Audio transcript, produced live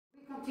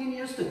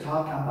continues to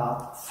talk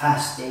about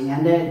fasting,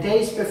 and the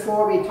days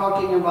before we're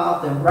talking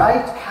about the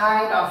right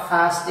kind of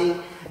fasting,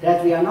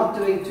 that we are not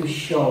doing to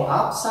show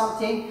up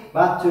something,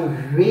 but to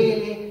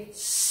really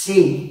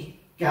seek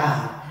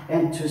God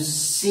and to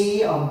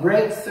see a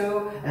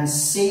breakthrough and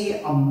see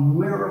a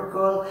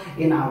miracle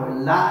in our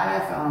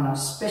life on a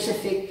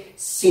specific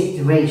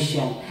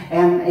situation.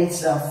 And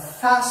it's a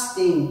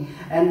fasting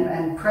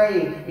and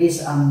praying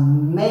is a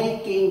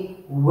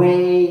making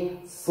way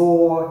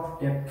for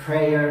the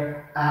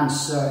prayer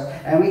answer.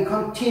 And we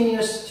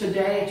continue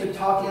today to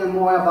talk a little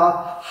more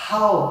about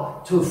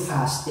how to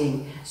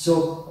fasting.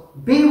 So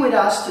be with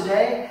us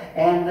today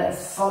and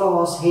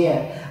follow us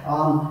here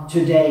on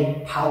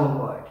Today Power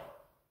Word.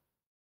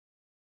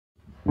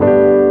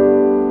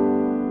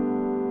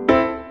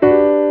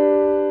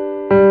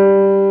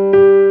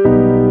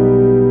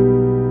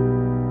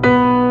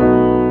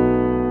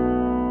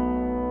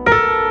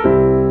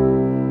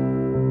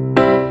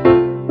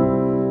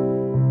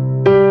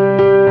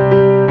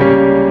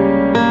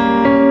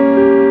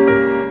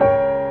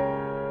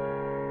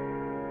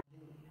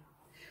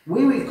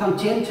 We will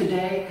continue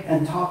today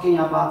and talking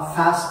about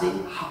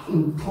fasting, how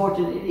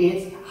important it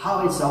is,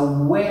 how it's a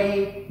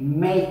way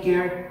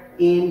maker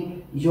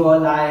in your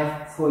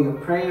life for your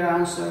prayer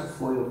answer,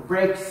 for your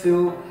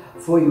breakthrough,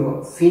 for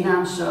your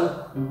financial,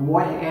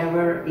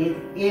 whatever it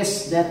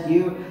is that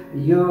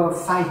you're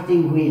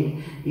fighting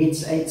with.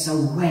 It's a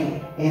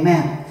way.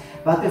 Amen.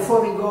 But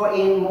before we go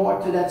in more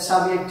to that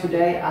subject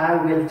today,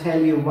 I will tell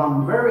you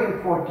one very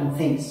important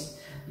thing.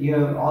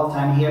 You all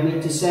time hear me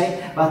to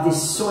say, but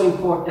it's so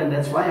important,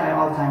 that's why I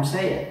all time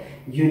say it.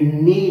 You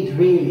need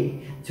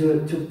really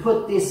to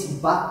put this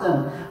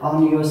button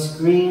on your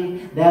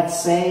screen that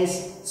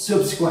says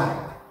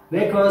subscribe.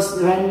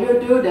 Because when you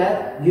do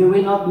that, you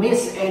will not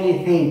miss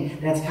anything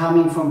that's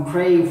coming from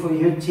Praying For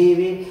You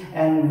TV.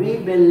 And we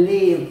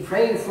believe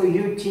Praying For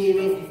You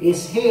TV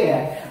is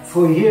here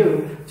for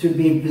you to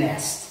be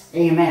blessed.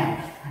 Amen.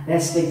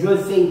 That's the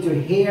good thing, to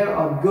hear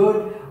a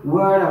good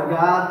Word of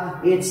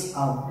God. It's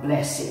a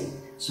blessing.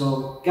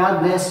 So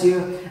God bless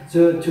you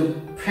to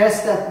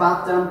press that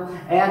button.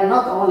 And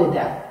not only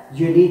that,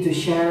 you need to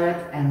share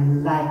it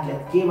and like it.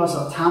 Give us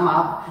a thumb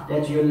up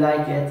that you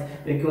like it,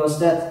 because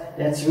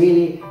that's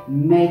really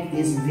make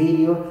this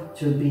video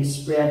to be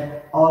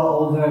spread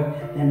all over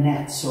the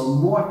net, so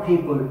more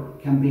people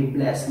can be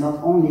blessed,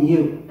 not only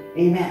you.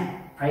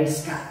 Amen.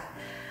 Praise God.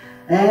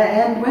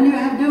 And when you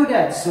have do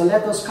that, so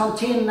let us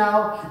continue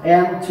now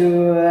and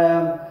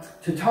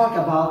to talk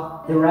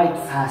about the right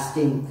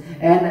fasting.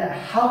 And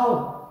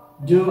how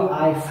do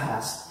I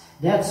fast?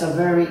 That's a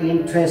very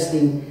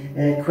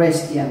interesting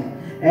question.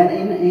 And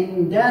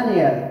in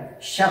Daniel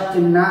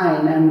chapter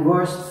 9 and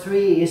verse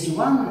 3 is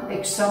one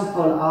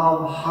example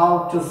of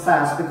how to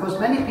fast. Because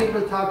many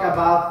people talk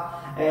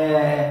about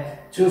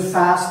to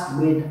fast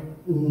with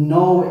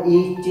no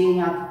eating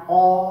at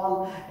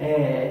all,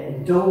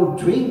 no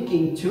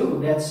drinking too.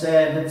 That's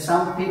that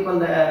some people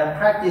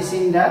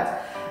practicing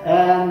that,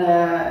 and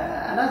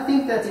I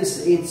think that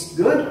it's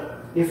good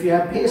if you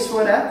have peace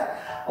for that.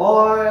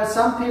 Or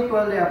some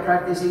people, they are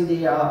practicing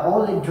the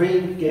only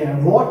drink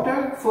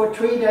water for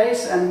 3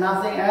 days and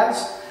nothing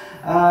else.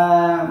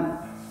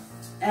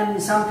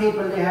 And some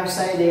people, they have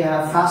say they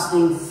are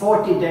fasting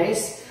 40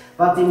 days,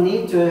 but they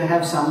need to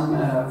have some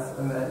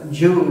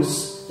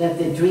juice that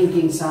they're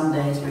drinking some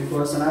days,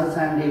 because another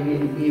time they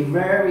will be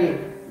very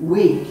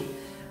weak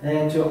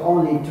to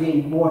only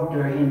drink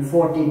water in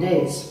 40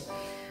 days.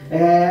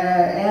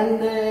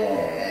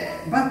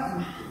 But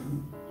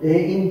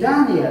in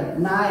Daniel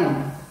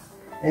 9,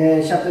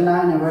 chapter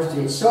 9 and verse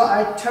 3, so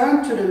I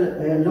turned to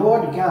the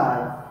Lord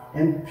God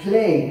and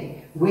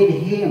prayed with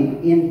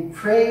him in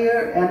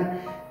prayer and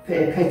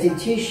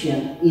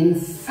petition, in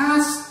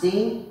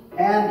fasting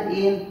and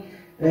in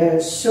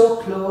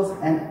sackcloth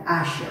and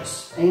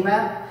ashes.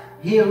 Amen.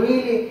 He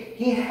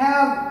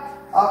have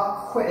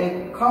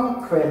a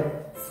concrete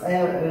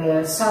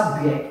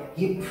subject.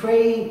 He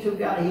praying to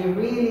God. He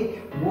really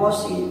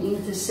was in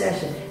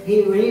intercession.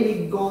 He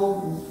really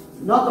go.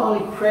 Not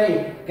only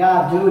pray,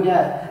 God do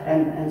that,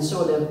 and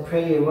so the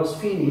prayer was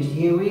finished.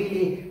 He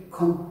really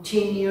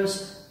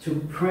continues to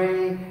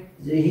pray.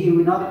 He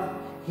will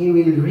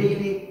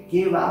really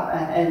give up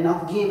and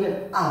not give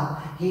it up.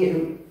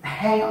 He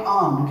hang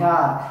on,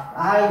 God.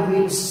 I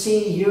will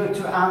see you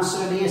to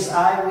answer this.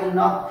 I will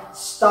not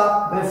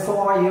stop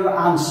before you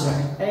answer.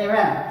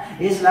 Amen.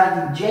 It's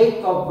like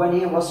Jacob when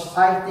he was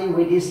fighting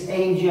with his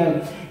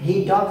angel.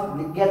 He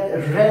don't get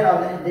rid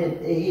of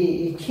it.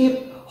 He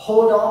keep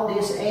hold on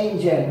this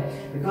angel,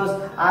 because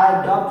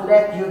I don't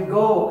let you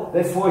go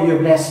before you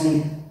bless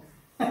me.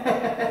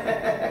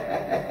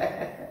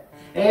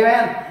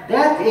 Amen.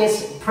 That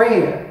is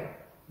prayer.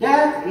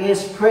 That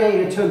is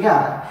prayer to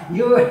God.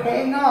 You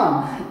hang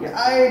on.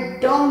 I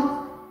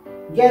don't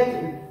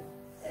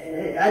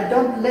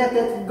let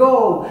it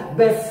go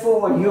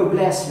before you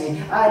bless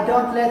me. I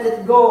don't let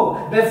it go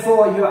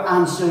before you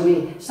answer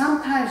me.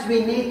 Sometimes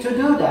we need to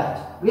do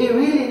that. We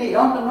really need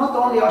not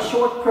only a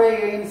short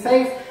prayer in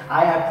faith.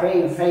 I have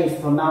prayed in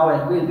faith, for now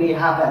it will be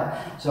happen.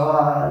 So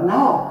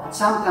no,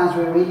 sometimes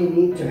we really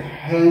need to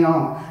hang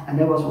on. And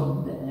that was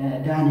what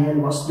Daniel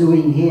was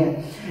doing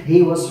here.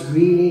 He was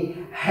really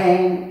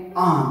hang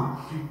on.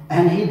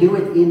 And he do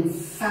it in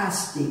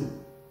fasting.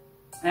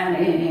 And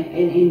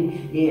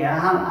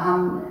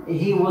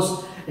he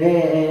was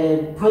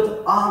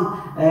put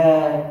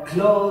on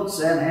clothes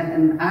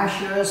and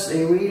ashes.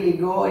 They really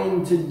go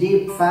into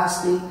deep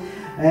fasting.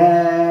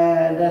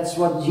 That's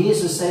what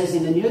Jesus says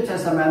in the New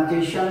Testament.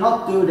 You shall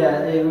not do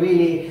that. They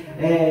really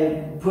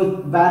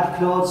put bad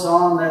clothes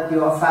on that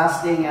you are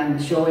fasting and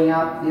showing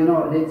up. You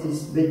know, it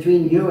is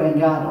between you and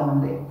God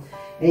only.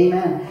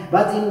 Amen.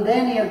 But in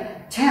Daniel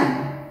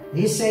 10,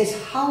 he says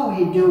how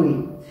he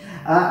doing.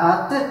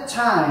 At that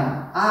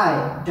time,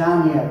 I,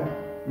 Daniel,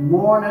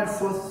 mourned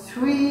for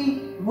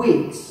 3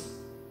 weeks.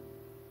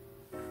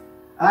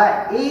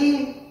 I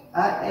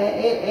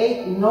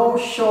ate no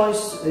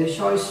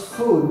choice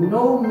food,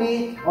 no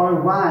meat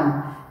or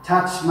wine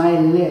touched my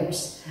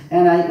lips,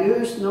 and I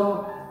used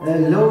no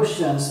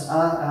lotions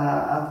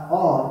at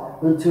all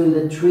until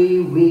the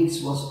 3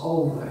 weeks was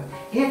over.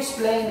 He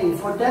explaining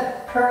for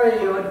that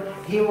period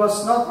he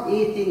was not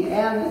eating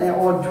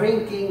or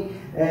drinking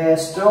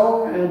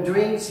strong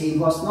drinks. He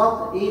was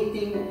not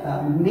eating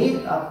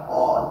meat at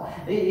all.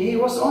 He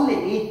was only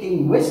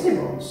eating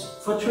vegetables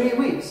for 3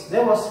 weeks.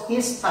 That was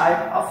his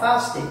type of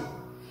fasting.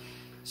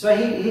 So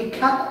he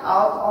cut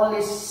out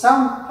only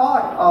some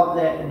part of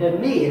the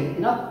meal,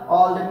 not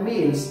all the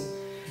meals,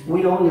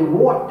 with only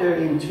water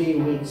in 3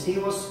 weeks. He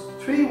was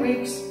 3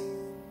 weeks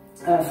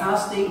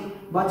fasting,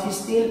 but he's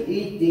still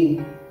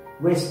eating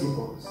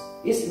vegetables.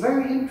 It's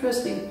very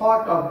interesting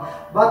part of,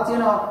 but you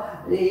know,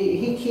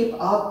 he keep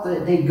out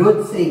the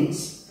good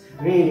things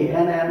really,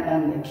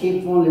 and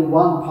keep only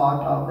one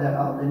part of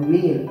the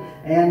meal.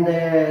 And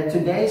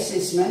today,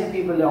 since many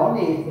people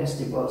only eat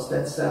vegetables,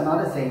 that's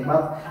another thing.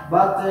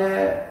 But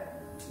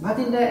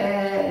in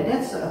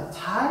that's a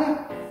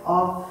type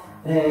of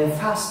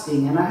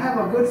fasting. And I have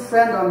a good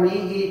friend of me.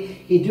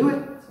 He do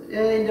it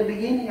in the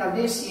beginning of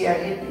this year.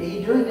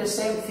 He doing the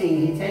same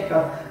thing. He take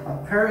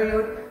a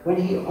period when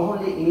he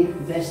only eat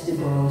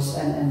vegetables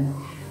and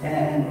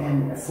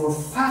for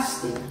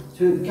fasting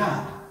to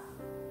God.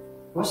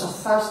 It was a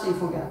fasting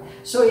for God.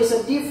 So it's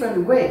a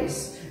different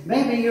ways.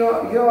 Maybe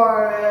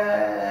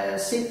you're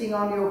sitting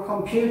on your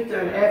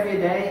computer every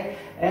day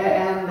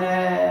and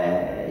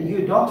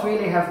you don't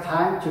really have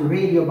time to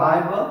read your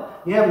Bible.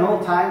 You have no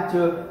time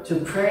to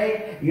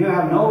pray. You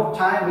have no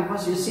time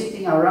because you're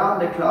sitting around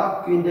the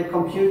clock in the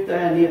computer,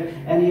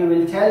 and you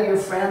will tell your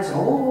friends,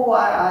 oh,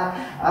 I'm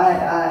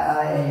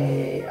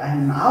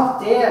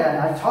out there and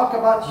I talk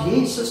about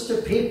Jesus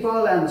to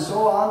people and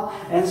so on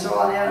and so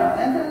on.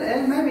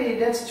 And maybe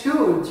that's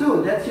true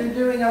too, that you're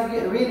doing a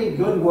really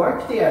good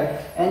work there,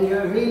 and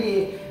you're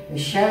really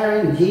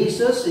sharing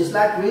Jesus. It's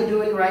like we're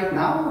doing right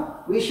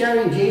now. We're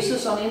sharing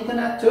Jesus on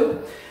internet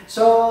too.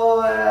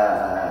 So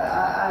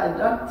I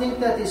don't think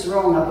that is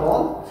wrong at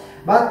all.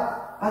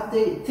 But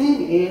the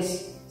thing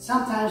is,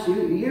 sometimes you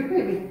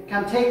maybe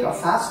can take a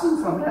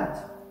fasting from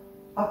that.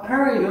 A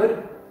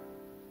period,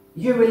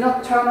 you will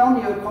not turn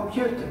on your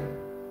computer.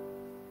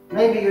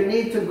 Maybe you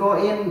need to go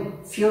in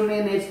a few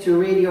minutes to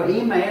read your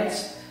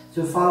emails,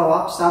 to follow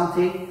up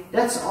something.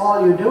 That's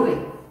all you're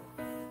doing.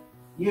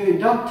 You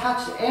don't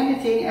touch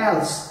anything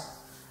else,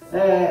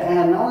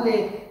 and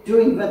only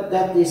doing what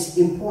that is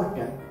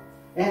important.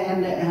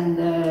 And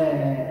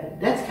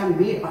that can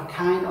be a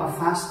kind of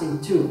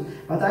fasting too.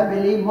 But I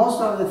believe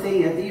most of the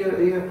thing that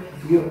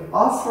you're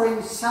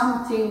offering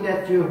something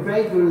that you're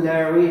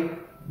regularly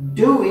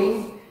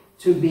doing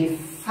to be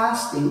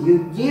fasting.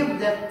 You give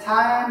the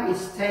time it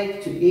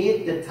takes to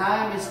eat, the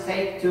time it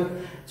takes to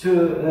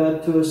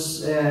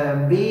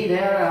be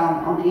there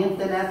on the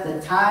internet,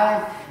 the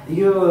time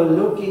you're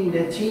looking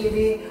the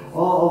TV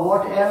or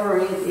whatever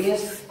it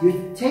is.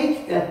 You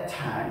take that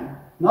time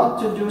not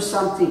to do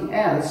something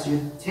else. You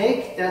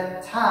take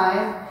that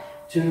time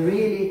to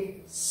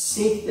really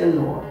seek the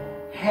Lord,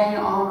 hang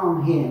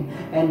on Him,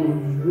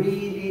 and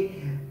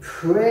really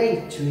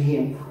pray to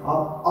Him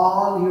of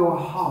all your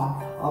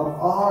heart, of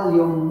all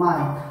your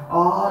mind,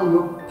 all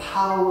your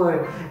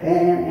power,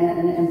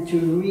 and to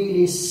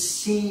really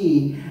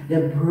see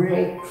the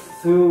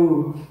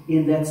breakthrough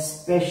in that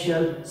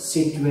special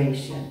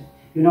situation.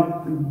 You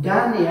know,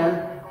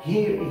 Daniel,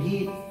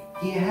 he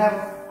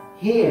have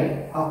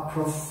here a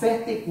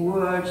prophetic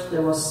words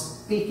that was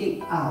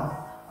speaking out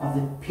of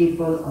the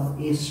people of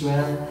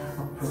Israel,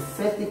 a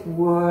prophetic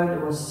word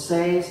that was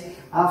says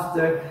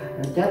after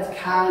that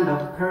kind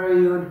of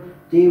period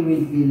they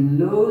will be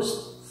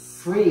loosed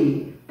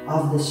free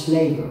of the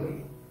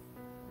slavery.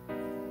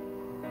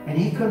 And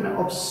he could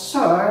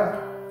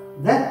observe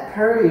that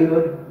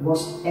period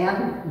was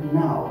end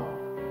now,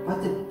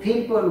 but the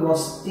people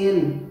was still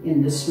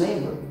in the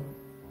slavery.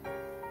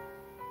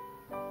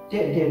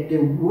 The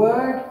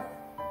word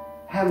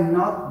have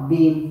not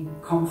been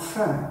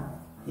confirmed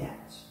yet.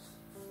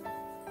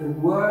 The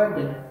word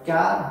that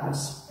God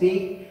has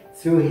speak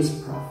through His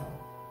prophet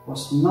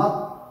was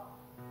not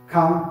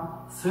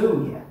come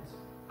through yet.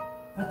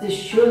 but there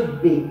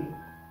should be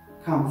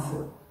come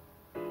through.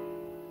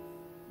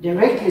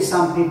 Directly,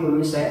 some people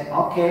will say,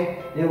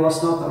 okay, there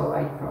was not a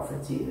right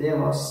prophecy, there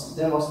was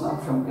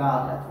not from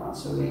God, that one,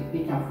 so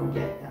we can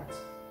forget that.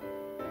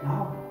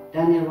 No,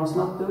 Daniel was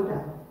not do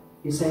that.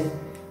 He said,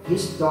 he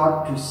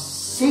started to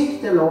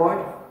seek the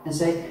Lord and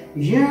say,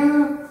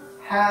 you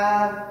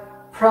have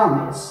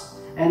promised,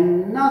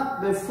 and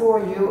not before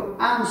you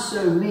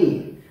answer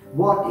me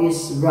what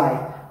is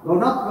right, or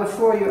not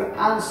before you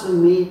answer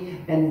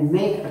me and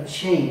make a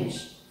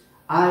change,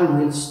 I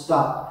will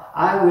stop.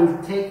 I will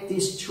take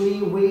this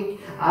 3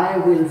 weeks, I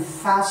will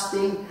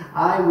fasting,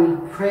 I will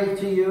pray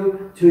to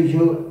you till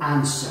you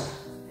answer.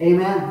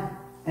 Amen.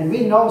 And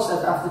we know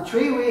that after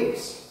 3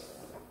 weeks,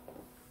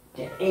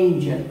 the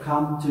angel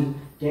come to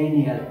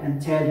Daniel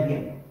and tell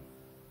him,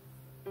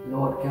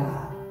 Lord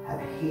God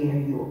have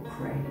heard your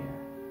prayer,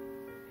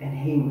 and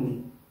he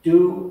will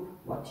do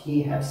what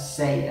he has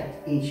said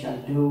that he shall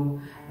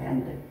do,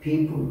 and the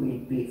people will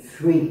be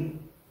free.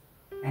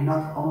 And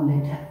not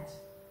only that,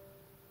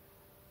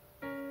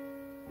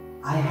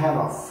 I have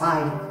a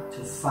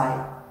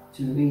fight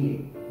to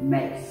really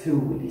make through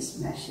with this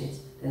message.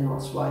 That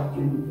was why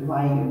you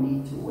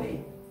need to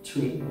wait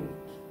 3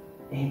 weeks.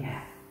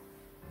 Amen.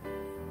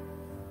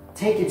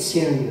 Take it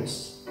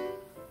serious.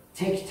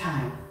 Take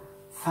time.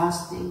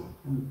 Fasting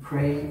and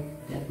pray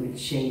that will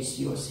change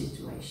your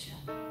situation.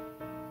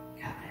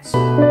 God bless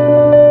you.